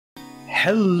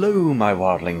Hello, my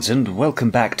wildlings, and welcome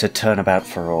back to Turnabout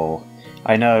for All.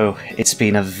 I know, it's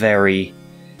been a very,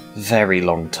 very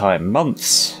long time.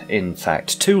 Months, in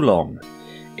fact. Too long,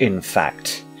 in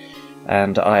fact.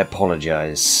 And I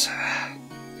apologise.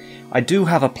 I do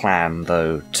have a plan,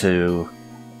 though, to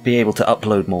be able to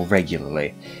upload more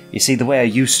regularly. You see, the way I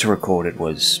used to record it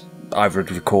was I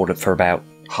would record it for about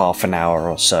half an hour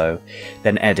or so,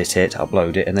 then edit it,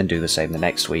 upload it, and then do the same the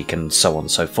next week, and so on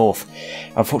and so forth.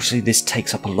 Unfortunately, this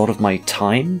takes up a lot of my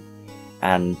time,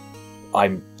 and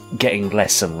I'm getting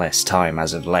less and less time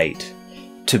as of late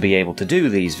to be able to do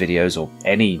these videos, or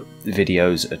any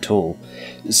videos at all.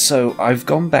 So I've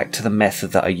gone back to the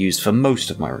method that I used for most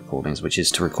of my recordings, which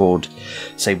is to record,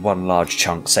 say, one large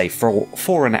chunk, say,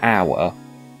 for an hour,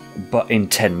 but in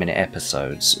 10-minute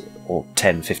episodes, or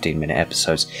 10-15-minute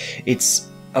episodes. It's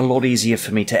a lot easier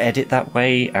for me to edit that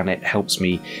way, and it helps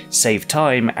me save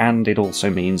time, and it also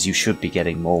means you should be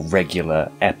getting more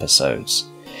regular episodes.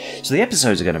 So the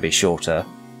episodes are going to be shorter,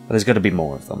 but there's going to be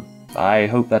more of them. I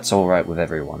hope that's alright with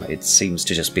everyone. It seems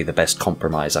to just be the best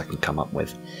compromise I can come up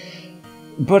with.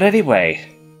 But anyway,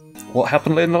 what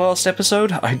happened in the last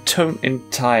episode? I don't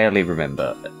entirely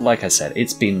remember. Like I said,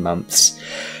 it's been months.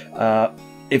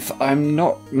 If I'm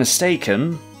not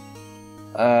mistaken,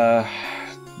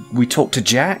 we talked to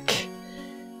Jack.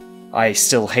 I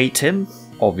still hate him,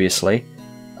 obviously,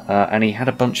 and he had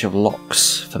a bunch of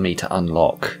locks for me to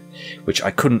unlock, which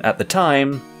I couldn't at the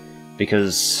time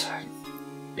because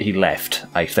he left,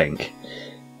 I think.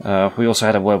 We also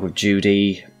had a word with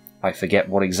Judy. I forget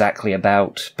what exactly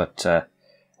about, but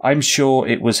I'm sure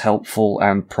it was helpful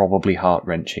and probably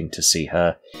heart-wrenching to see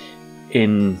her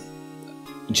in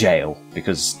jail,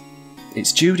 because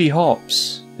it's Judy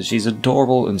Hopps. She's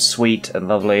adorable and sweet and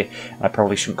lovely. I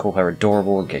probably shouldn't call her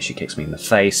adorable in case she kicks me in the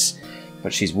face,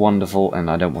 but she's wonderful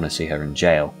and I don't want to see her in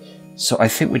jail. So I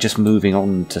think we're just moving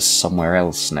on to somewhere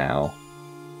else now.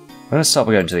 I'm going to start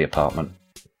by going to the apartment.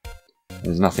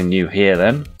 There's nothing new here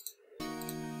then.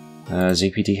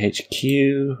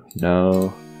 ZPDHQ?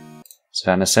 No.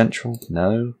 Savannah Central?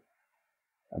 No.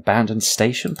 Abandoned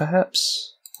station,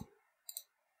 perhaps?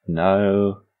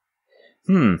 No.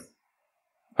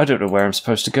 I don't know where I'm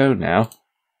supposed to go now,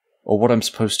 or what I'm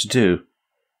supposed to do.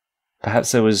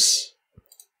 Perhaps there was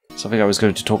something I was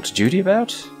going to talk to Judy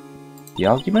about? The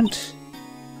argument?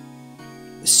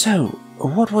 So,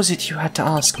 what was it you had to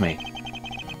ask me?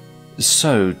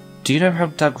 So, do you know how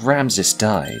Doug Ramses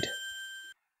died?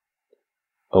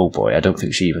 Oh boy, I don't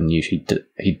think she even knew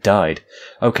he died.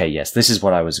 Okay, yes, this is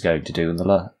what I was going to do in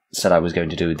the said I was going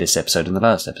to do this episode in the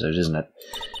last episode, isn't it?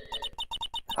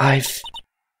 I've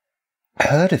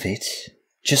heard of it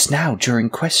just now during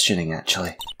questioning,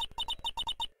 actually.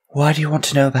 Why do you want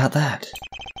to know about that?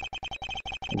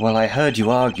 Well, I heard you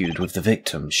argued with the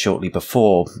victim shortly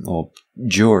before or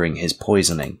during his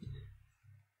poisoning.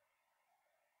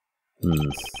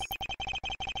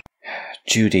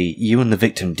 Judy, you and the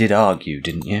victim did argue,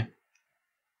 didn't you?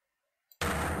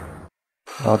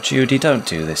 Oh, Judy, don't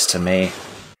do this to me.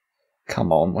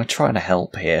 Come on, we're trying to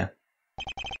help here.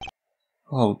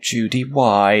 Oh, Judy,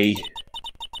 why?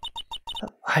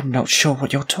 I'm not sure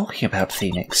what you're talking about,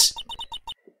 Phoenix.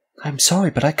 I'm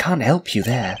sorry, but I can't help you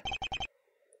there.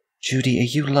 Judy, are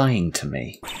you lying to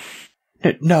me?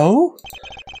 No?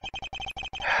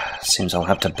 Seems I'll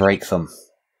have to break them.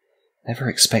 Never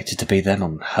expected to be them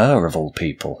on her, of all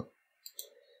people.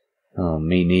 Oh,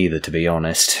 me neither, to be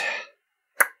honest.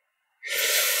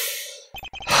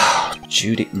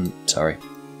 Judy... sorry.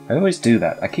 I always do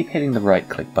that. I keep hitting the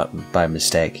right-click button by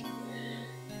mistake.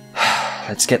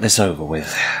 Let's get this over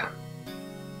with.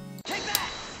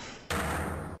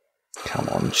 Come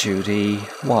on, Judy.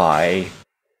 Why?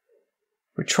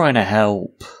 We're trying to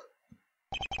help.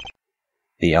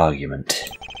 The argument.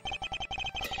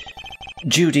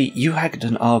 Judy, you had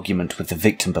an argument with the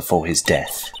victim before his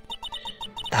death.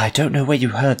 I don't know where you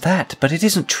heard that, but it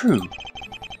isn't true.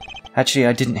 Actually,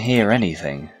 I didn't hear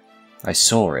anything. I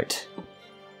saw it.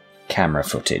 Camera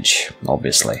footage,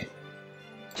 obviously.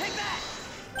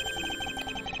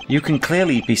 You can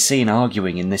clearly be seen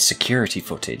arguing in this security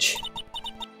footage.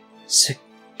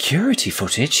 Security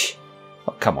footage?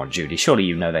 Oh, come on, Judy, surely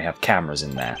you know they have cameras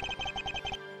in there.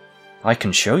 I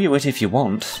can show you it if you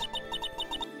want.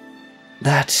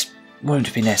 That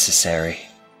won't be necessary.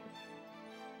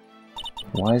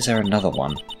 Why is there another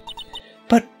one?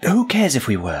 But who cares if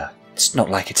we were? It's not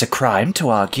like it's a crime to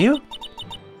argue.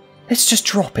 Let's just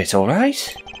drop it,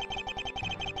 alright?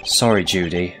 Sorry,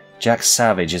 Judy. Jack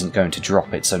Savage isn't going to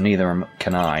drop it, so neither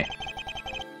can I.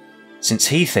 Since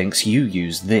he thinks you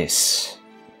used this.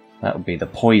 That would be the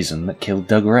poison that killed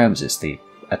Doug Ramses, the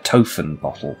Atofen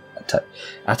bottle.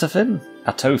 Atofin?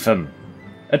 Atofin.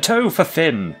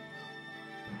 Atofafin!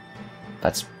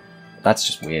 That's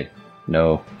just weird.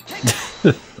 No.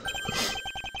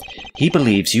 He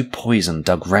believes you poisoned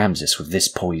Doug Ramses with this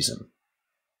poison.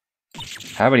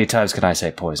 How many times can I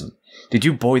say poison? Did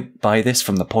you buy this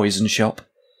from the poison shop?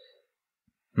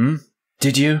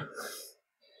 Did you?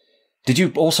 Did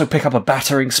you also pick up a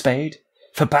battering spade?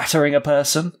 For battering a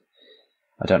person?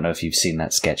 I don't know if you've seen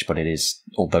that sketch, but it is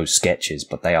all those sketches,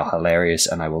 but they are hilarious,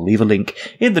 and I will leave a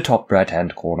link in the top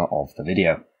right-hand corner of the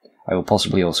video. I will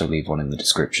possibly also leave one in the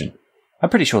description. I'm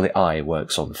pretty sure the eye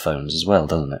works on phones as well,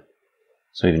 doesn't it?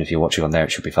 So even if you're watching on there,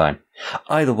 it should be fine.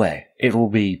 Either way, it will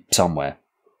be somewhere.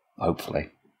 Hopefully.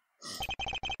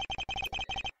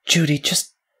 Judy,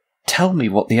 just tell me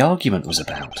what the argument was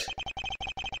about.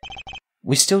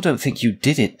 We still don't think you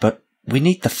did it, but we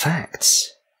need the facts.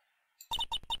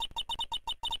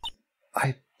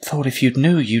 I thought if you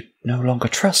knew, you'd no longer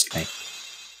trust me.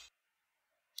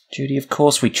 Judy, of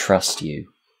course we trust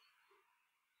you.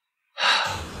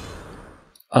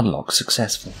 Unlock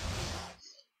successful.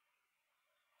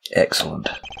 Excellent.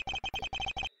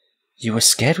 You were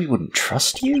scared we wouldn't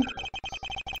trust you?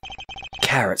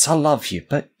 Carrots, I love you,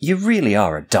 but you really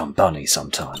are a dumb bunny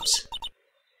sometimes.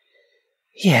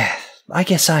 Yeah, I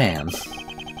guess I am.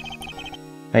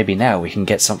 Maybe now we can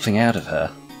get something out of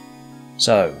her.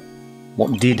 So,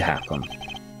 what did happen?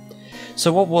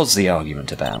 So what was the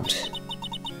argument about?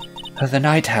 The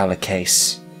Night Howler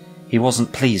case. He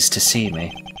wasn't pleased to see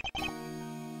me.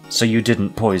 So you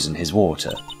didn't poison his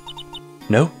water?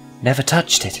 No, never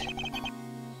touched it.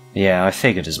 Yeah, I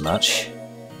figured as much.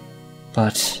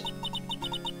 But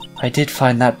I did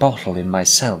find that bottle in my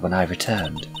cell when I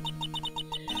returned.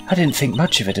 I didn't think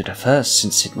much of it at first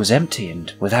since it was empty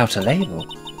and without a label.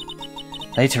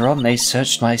 Later on they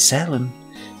searched my cell and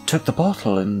took the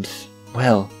bottle and,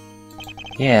 well,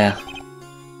 yeah.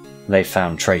 They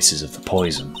found traces of the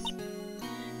poison.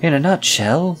 In a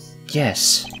nutshell,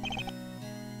 yes.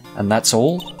 And that's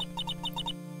all?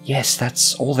 Yes,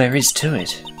 that's all there is to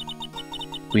it.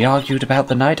 We argued about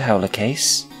the Night Howler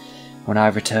case. When I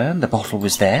returned, the bottle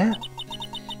was there.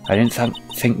 I didn't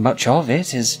think much of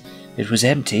it, as it was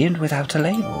empty and without a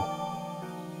label.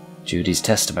 Judy's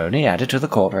testimony added to the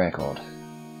court record.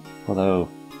 Although,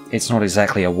 it's not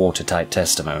exactly a watertight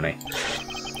testimony.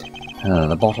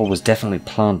 The bottle was definitely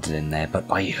planted in there, but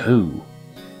by who?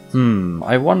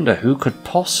 I wonder who could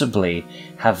possibly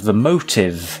have the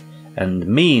motive and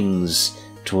means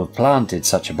to have planted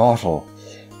such a bottle.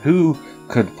 Who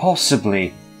could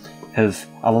possibly have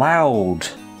allowed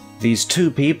these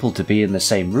two people to be in the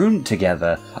same room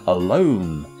together,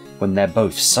 alone, when they're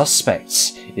both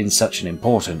suspects in such an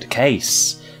important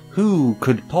case? Who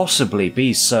could possibly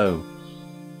be so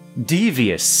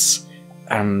devious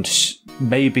and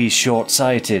maybe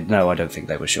short-sighted? No, I don't think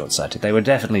they were short-sighted. They were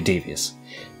definitely devious.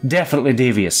 Definitely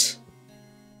devious.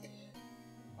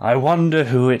 I wonder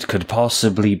who it could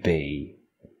possibly be.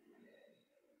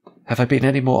 Have I been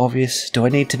any more obvious? Do I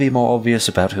need to be more obvious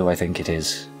about who I think it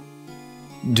is?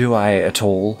 Do I at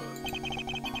all?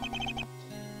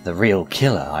 The real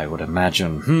killer, I would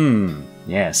imagine.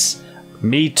 Yes.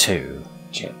 Me too,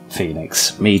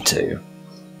 Phoenix. Me too.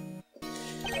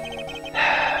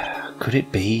 Could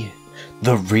it be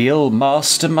the real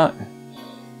mastermind?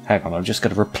 Hang on, I'm just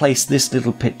going to replace this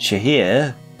little picture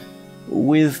here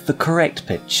with the correct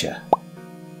picture.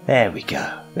 There we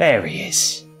go. There he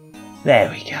is. There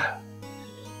we go.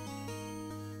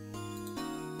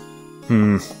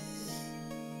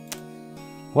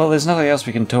 Well, there's nothing else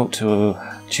we can talk to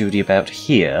Judy about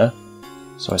here,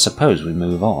 so I suppose we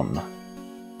move on.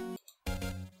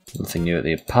 Nothing new at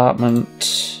the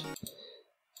apartment.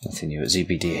 Nothing new at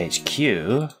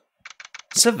ZBDHQ.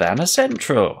 Savannah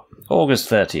Central, August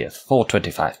 30th,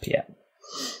 4:25 PM.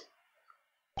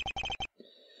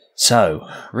 So,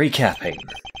 recapping.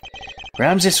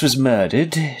 Ramses was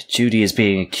murdered. Judy is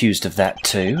being accused of that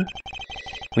too.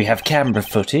 We have camera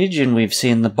footage, and we've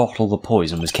seen the bottle the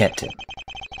poison was kept in.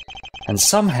 And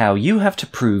somehow you have to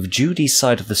prove Judy's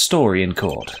side of the story in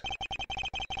court.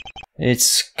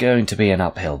 It's going to be an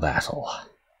uphill battle,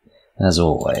 as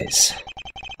always.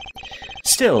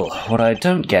 Still, what I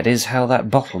don't get is how that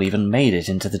bottle even made it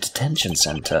into the detention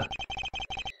center.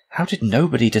 How did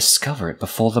nobody discover it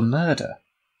before the murder?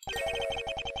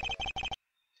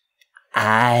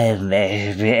 I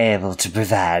may be able to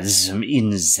provide some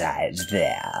insight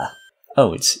there.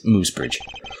 Oh, it's Moosebridge.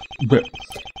 But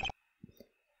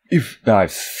if I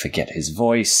forget his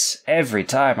voice. Every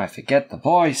time I forget the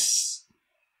voice.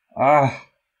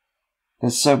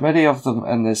 There's so many of them,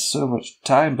 and there's so much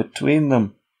time between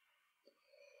them.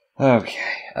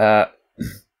 Okay,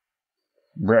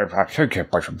 Yes, I think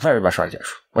it was very much like this.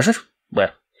 Was it? Well,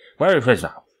 where is it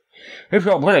now? If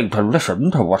you're willing to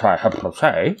listen to what I have to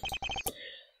say...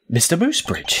 Mr.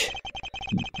 Moosebridge.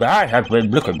 I have been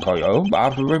looking for you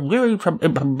after reviewing some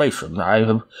information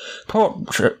I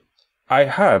thought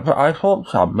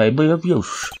some may be of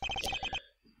use.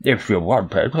 If you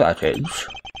want it, that is.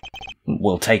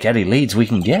 We'll take any leads we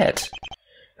can get.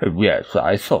 Yes,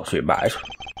 I thought you might.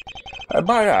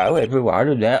 By now, everyone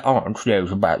and their aunt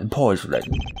knows about the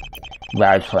poisoning.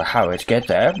 As for how it gets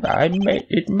there,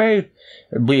 it may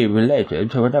be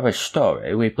related to another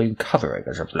story we've been covering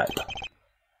as of late.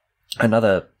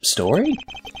 Another story?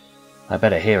 I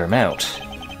better hear him out.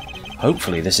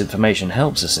 Hopefully this information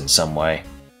helps us in some way.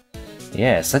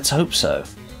 Yes, let's hope so.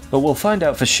 But we'll find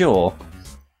out for sure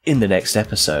in the next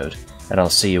episode, and I'll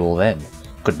see you all then.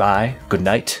 Goodbye, good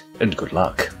night, and good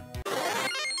luck.